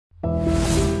Hi,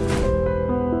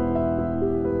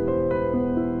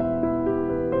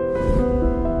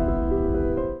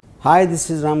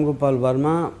 this is Ram Gopal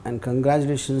Verma and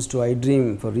congratulations to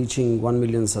iDream for reaching 1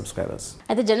 million subscribers.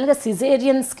 అయితే జనరల్గా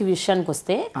సిజేరియన్స్కి విషయానికి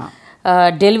వస్తే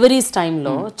deliveries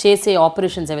టైంలో చేసే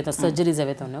ఆపరేషన్స్ ఏవైతే సర్జరీస్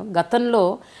ఏవైతే ఉన్నాయో గతంలో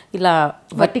ఇలా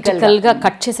వర్టికల్గా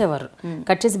కట్ చేసేవారు.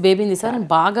 కట్ చేసి బేబీని తీసేవారు.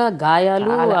 బాగా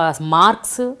గాయాలు,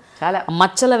 మార్క్స్,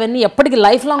 మచ్చలు అవన్నీ ఎప్పటికీ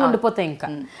లైఫ్ లాంగ్ ఉండిపోతాయి. ఇంకా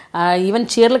ఈవెన్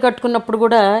చీరలు కట్టుకున్నప్పుడు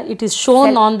కూడా it is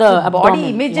shown on the body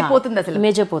image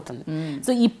అయిపోతుంది.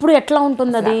 సో ఇప్పుడు ఎట్లా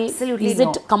ఉంటుంది అది? ఇస్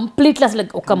ఇట్ కంప్లీట్లీ అసలు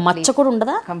ఒక మచ్చ కూడా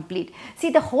ఉండదా? Complete. See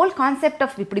the whole concept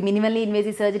of ఇప్పుడు మినిమల్లీ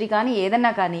ఇన్వేసివ్ సర్జరీ కానీ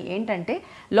ఏదన్నా కానీ ఏంటంటే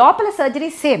లోపల సర్జరీ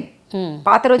సేమ్,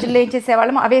 పాత రోజుల్లో ఏం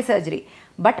చేసేవాళ్ళం అవే సర్జరీ,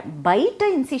 బట్ బయట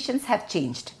incisions have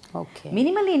changed.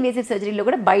 Minimally invasive సర్జరీలో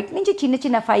కూడా బయట నుంచి చిన్న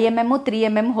చిన్న 5 mm 3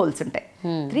 mm హోల్స్ ఉంటాయి.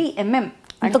 3 mm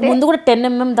అంతకు ముందు కూడా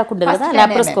 10 mm దాకా ఉండేది కదా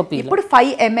లాప్రోస్కోపీ. ఇప్పుడు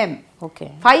 5 mm,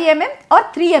 5 mm are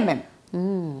 3 mm.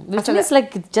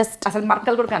 Like just అసలు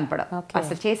మక్కలు కూడా కనపడవు,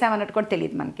 అసలు చేసామన్నట్టు కూడా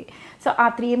తెలియదు మనకి. సో ఆ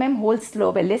 3 mm హోల్స్లో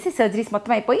వెళ్ళేసి సర్జరీస్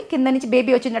మొత్తం అయిపోయి కింద నుంచి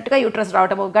బేబీ వచ్చినట్టుగా యూట్రస్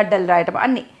రావటము, గడ్డలు రాయటం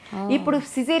అన్ని. ఇప్పుడు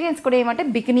సిజేరియన్స్ కూడా ఏమంటే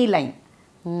బికినీ లైన్,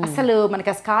 అసలు మనకి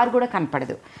ఆ స్కార్ కూడా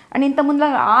కనపడదు. అండ్ ఇంతకుముందులో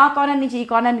ఆ కార్నర్ నుంచి ఈ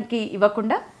కార్నర్కి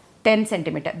ఇవ్వకుండా 10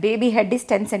 cm, baby head is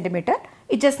 10 cm,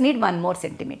 it just need 1 more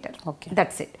centimeter,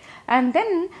 that's it. And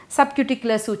then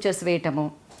సబ్క్యూటిక్యులర్ sutures వేయటము.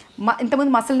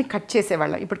 ఇంతకుముందు మసల్ని కట్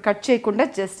చేసేవాళ్ళం, ఇప్పుడు కట్ చేయకుండా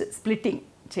జస్ట్ స్ప్లిట్టింగ్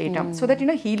చేయటం, so that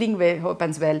healing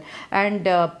happens well and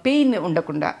pain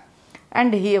ఉండకుండా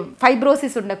అండ్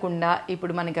ఫైబ్రోసిస్ ఉండకుండా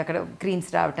ఇప్పుడు మనకి అక్కడ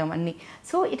క్రీమ్స్ రావటం అన్నీ.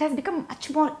 So it has become much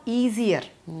more easier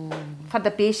for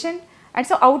the patient. And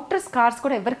so outer scars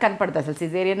కూడా ఎవరికి కనపడదు అసలు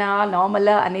సిజేరియనా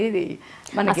నార్మలా అనేది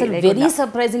మనకి వెరీ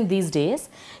సర్ప్రైజింగ్ దీస్ డేస్.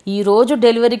 ఈ రోజు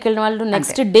డెలివరీకి వెళ్ళిన వాళ్ళు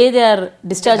next day they are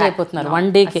discharge అయిపోతున్నారు 1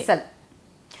 day.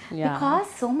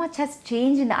 Because so much has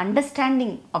change in the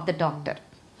understanding of the doctor.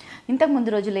 ఇంతకు ముందు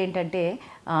రోజులు ఏంటంటే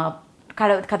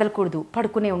కదలకూడదు,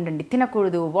 పడుకునే ఉండండి,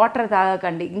 తినకూడదు, వాటర్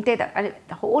తాగకండి, ఇంతే.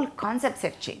 The whole concepts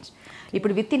have change.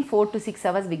 ఇప్పుడు within 4 to 6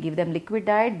 hours we give them liquid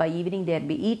diet. By evening they will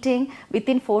be eating.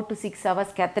 Within 4 to 6 hours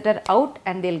catheter out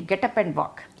and they'll get up and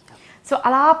walk. So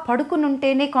అలా పడుకుని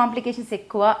ఉంటేనే complications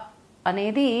ఎక్కువ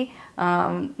అనేది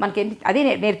మనకేంటి అదే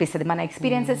నేర్పిస్తుంది, మన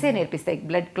ఎక్స్పీరియన్సెసే నేర్పిస్తాయి.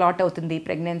 బ్లడ్ క్లాట్ అవుతుంది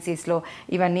ప్రెగ్నెన్సీస్లో,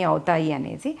 ఇవన్నీ అవుతాయి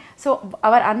అనేసి. So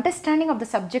our understanding of the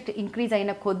subject increase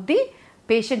అయిన కొద్దీ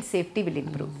పేషెంట్ సేఫ్టీ విల్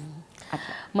ఇంప్రూవ్.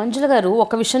 మంజుల గారు,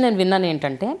 ఒక విషయం నేను విన్నాను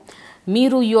ఏంటంటే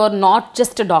మీరు you are not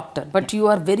just doctor but you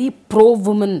are very pro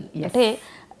women. అంటే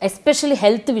ఎస్పెషల్లీ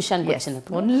హెల్త్ విషయానికి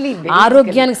వచ్చినప్పుడు,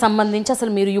 ఆరోగ్యానికి సంబంధించి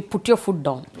అసలు మీరు you put your food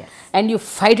down and you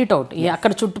fight it out.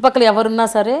 అక్కడ చుట్టుపక్కల ఎవరున్నా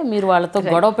సరే మీరు వాళ్ళతో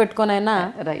గొడవ పెట్టుకునైనా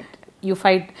యూ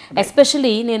ఫైట్.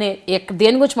 ఎస్పెషల్లీ నేను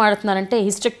దేని గురించి మాట్లాడుతున్నానంటే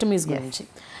హిస్టెక్టమీస్ గురించి.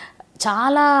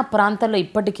 చాలా ప్రాంతాల్లో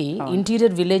ఇప్పటికీ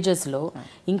ఇంటీరియర్ విలేజెస్లో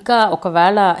ఇంకా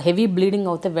ఒకవేళ హెవీ బ్లీడింగ్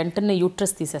అవుతే వెంటనే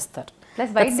యూట్రస్ తీసేస్తారు.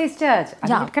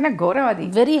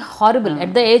 Very horrible.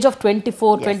 At the age of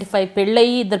 24, 25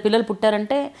 పెళ్ళయి 2 పిల్లలు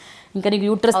పుట్టారంటే ఇంకా నీకు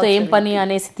యూట్రస్తో ఏం పని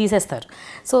అనేసి తీసేస్తారు.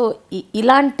 సో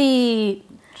ఇటువంటి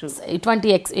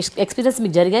ఎక్స్పీరియన్స్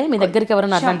మీకు జరిగాయి? మీ దగ్గరికి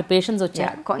ఎవరైనా అట్లాంటి పేషెంట్స్ వచ్చాయి?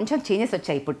 కొంచెం చేంజెస్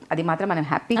వచ్చాయి ఇప్పుడు, అది మాత్రం మనం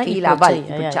హ్యాపీ ఫీల్ అవ్వాలి.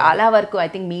 చాలా వరకు I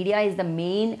think media is the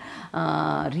main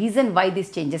reason why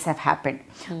these changes have happened.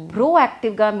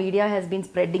 ప్రోయాక్టివ్గా media has been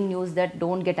spreading news that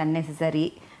don't get unnecessary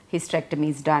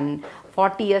hysterectomies done.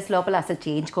 40 years లోపల అసలు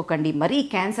చేయించుకోకండి, మరీ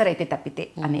క్యాన్సర్ అయితే తప్పితే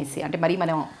అనేసి. అంటే మరీ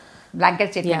మనం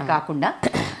బ్లాంకెట్ స్టేట్మెంట్ కాకుండా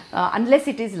unless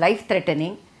it is life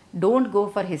threatening don't go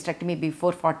for hysterectomy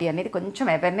before 40 అనేది కొంచెం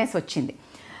అవేర్నెస్ వచ్చింది.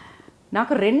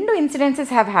 నాకు 2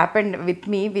 incidences have happened with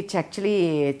me which actually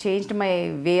changed my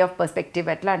way of perspective.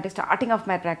 ఎట్లా అంటే starting of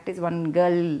my practice one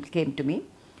girl came to me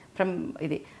from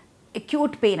ఇది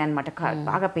acute pain అనమాట,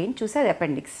 బాగా pain, చూసేది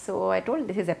appendix. So I told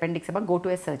this is appendix అమ్మా, go to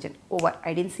a surgeon. Over.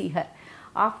 I didn't see her.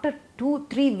 After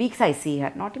 2-3 weeks I see her,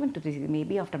 not even 2-3 weeks,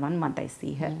 maybe after 1 month I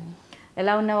see her.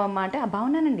 ఎలా ఉన్నావమ్మా అంటే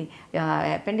బాగున్నానండి,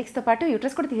 అపెండిక్స్తో పాటు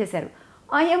uterus కూడా తీసేశారు.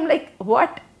 I am like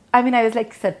what? I mean I was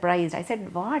like surprised. I said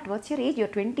what's your age?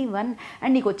 You're 21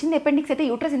 and నీకు వచ్చింది appendix అయితే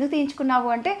యూట్రస్ ఎందుకు తీయించుకున్నావు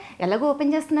అంటే ఎలాగో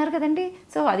ఓపెన్ చేస్తున్నారు కదండి,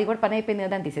 సో అది కూడా పని అయిపోయింది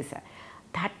కదా అని తీసేసా.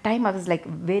 That time I was like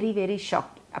very very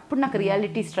shocked. అప్పుడు నాకు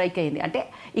రియాలిటీ స్ట్రైక్ అయింది. అంటే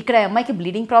ఇక్కడ అమ్మాయికి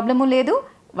బ్లీడింగ్ ప్రాబ్లము లేదు,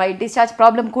 వైట్ డిశ్చార్జ్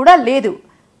ప్రాబ్లం కూడా లేదు,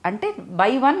 అంటే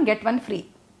buy 1 get 1 free.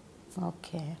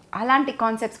 ఓకే, అలాంటి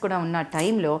కాన్సెప్ట్స్ కూడా ఉన్న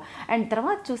టైంలో. అండ్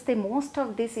తర్వాత చూస్తే most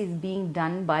of this is being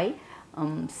done by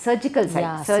surgical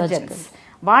surgeons.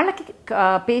 వాళ్ళకి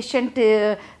పేషెంట్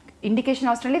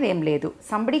ఇండికేషన్ అవసరం లేదు, ఏం లేదు.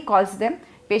 సంబడి కాల్స్ దెమ్,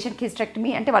 పేషెంట్కి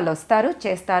హిస్టెక్టమీ అంటే వాళ్ళు వస్తారు,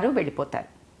 చేస్తారు, వెళ్ళిపోతారు.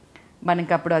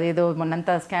 మనకి అప్పుడు అదేదో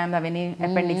మొన్నంతా స్కామ్ అవన్నీ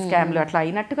అపెండిక్స్ స్కామ్లు అట్లా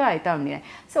అయినట్టుగా అవుతా ఉంది.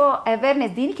 సో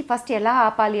అవేర్నెస్ దీనికి ఫస్ట్ ఎలా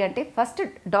ఆపాలి అంటే ఫస్ట్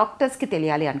డాక్టర్స్కి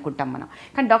తెలియాలి అనుకుంటాం మనం,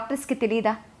 కానీ డాక్టర్స్కి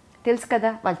తెలియదా? తెలుసు కదా,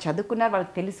 వాళ్ళు చదువుకున్నారు,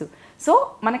 వాళ్ళకి తెలుసు. సో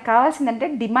మనకు కావాల్సిందంటే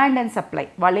డిమాండ్ అండ్ సప్లై.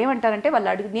 వాళ్ళు ఏమంటారంటే వాళ్ళు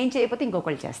అడుగు, నేను చేయకపోతే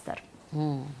ఇంకొకళ్ళు చేస్తారు.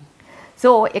 సో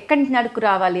ఎక్కడి నుంచి అడుగు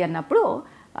రావాలి అన్నప్పుడు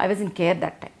I was in care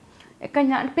that time.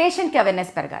 ఎక్కడి అంటే పేషెంట్కి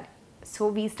అవేర్నెస్ పెరగాలి. So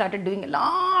we started doing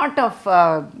lot of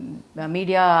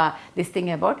media this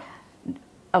thing about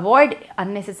avoid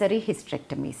unnecessary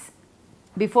hysterectomies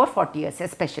before 40 years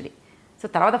especially. So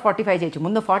తర్వాత 45 చేయొచ్చు,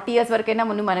 ముందు 40 years వరకైనా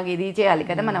ముందు మనం ఇది చేయాలి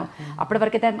కదా, మనం అప్పటి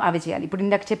వరకైతే అవి చేయాలి. ఇప్పుడు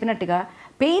ఇందాక చెప్పినట్టుగా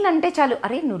పెయిన్ అంటే చాలు,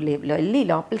 అరే నువ్వు వెళ్ళి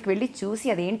లోపలికి వెళ్ళి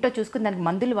చూసి అదేంటో చూసుకుని దానికి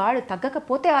మందులు వాడు,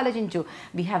 తగ్గకపోతే ఆలోచించు.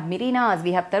 We have మిరీనాస్,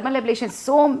 we have thermal ablation,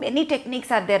 so many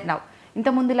techniques are there now. ఇంత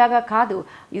ముందులాగా కాదు,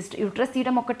 యూట్రస్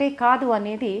తీయడం ఒక్కటే కాదు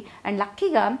అనేది. అండ్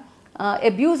లక్కీగా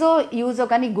అబ్యూజో యూజో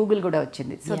కానీ గూగుల్ కూడా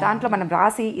వచ్చింది. సో దాంట్లో మనం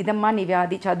రాసి ఇదమ్మా నీ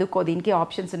వ్యాధి చదువుకో, దీనికి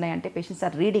ఆప్షన్స్ ఉన్నాయంటే పేషెంట్స్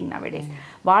ఆర్ రీడింగ్ నౌడేస్.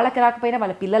 వాళ్ళకి రాకపోయినా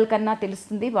వాళ్ళ పిల్లలకన్నా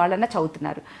తెలుస్తుంది, వాళ్ళన్నా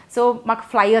చదువుతున్నారు. సో మాకు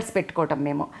ఫ్లయర్స్ పెట్టుకోవటం,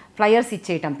 మేము ఫ్లయర్స్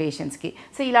ఇచ్చేయటం పేషెంట్స్కి.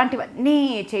 సో ఇలాంటివన్నీ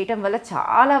చేయటం వల్ల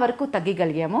చాలా వరకు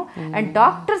తగ్గగలిగాము. అండ్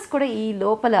డాక్టర్స్ కూడా ఈ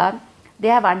లోపల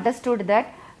they have understood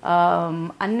that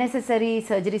unnecessary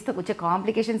సర్జరీస్తో వచ్చే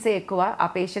కాంప్లికేషన్సే ఎక్కువ. ఆ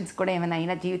పేషెంట్స్ కూడా ఏమైనా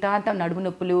అయినా జీవితాంతం నడుము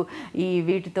నొప్పులు, ఈ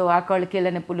వీటితో ఆకాళ్ళు కీళ్ళ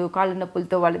నొప్పులు, కాళ్ళ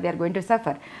నొప్పులతో వాళ్ళు they are going to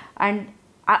suffer. And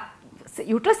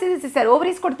uterus తీసేసేసారు,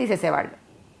 ovaries కూడా తీసేసేవాళ్ళు,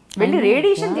 వెళ్ళి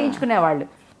రేడియేషన్ చేయించుకునేవాళ్ళు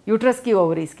యూట్రస్కి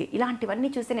ఓవరీస్కి.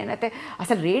 ఇలాంటివన్నీ చూస్తే నేనైతే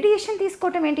అసలు రేడియేషన్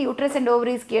తీసుకోవటం ఏంటి uterus and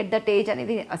ఓవరీస్కి at that age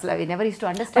అనేది అసలు I never used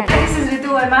to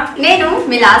understand. నేను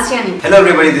మీ last year. Hello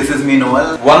everybody, this is me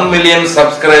novel. 1 million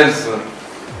subscribers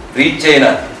reach అయిన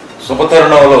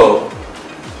శుభతరుణంలో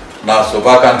నా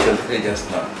శుభాకాంక్షలు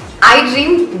తెలియజేస్తున్నాను.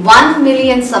 iDream 1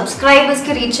 million subscribers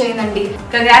కి రీచ్ అయిందండి.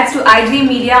 Congrats to iDream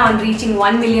Media on reaching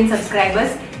 1 million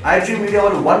subscribers. iDream Media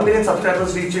on 1 million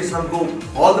subscribers reach చేసినందుకు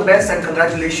all the best and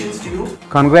congratulations to you.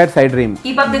 Congrats iDream.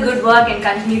 Keep up the good work and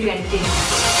continue to entertain.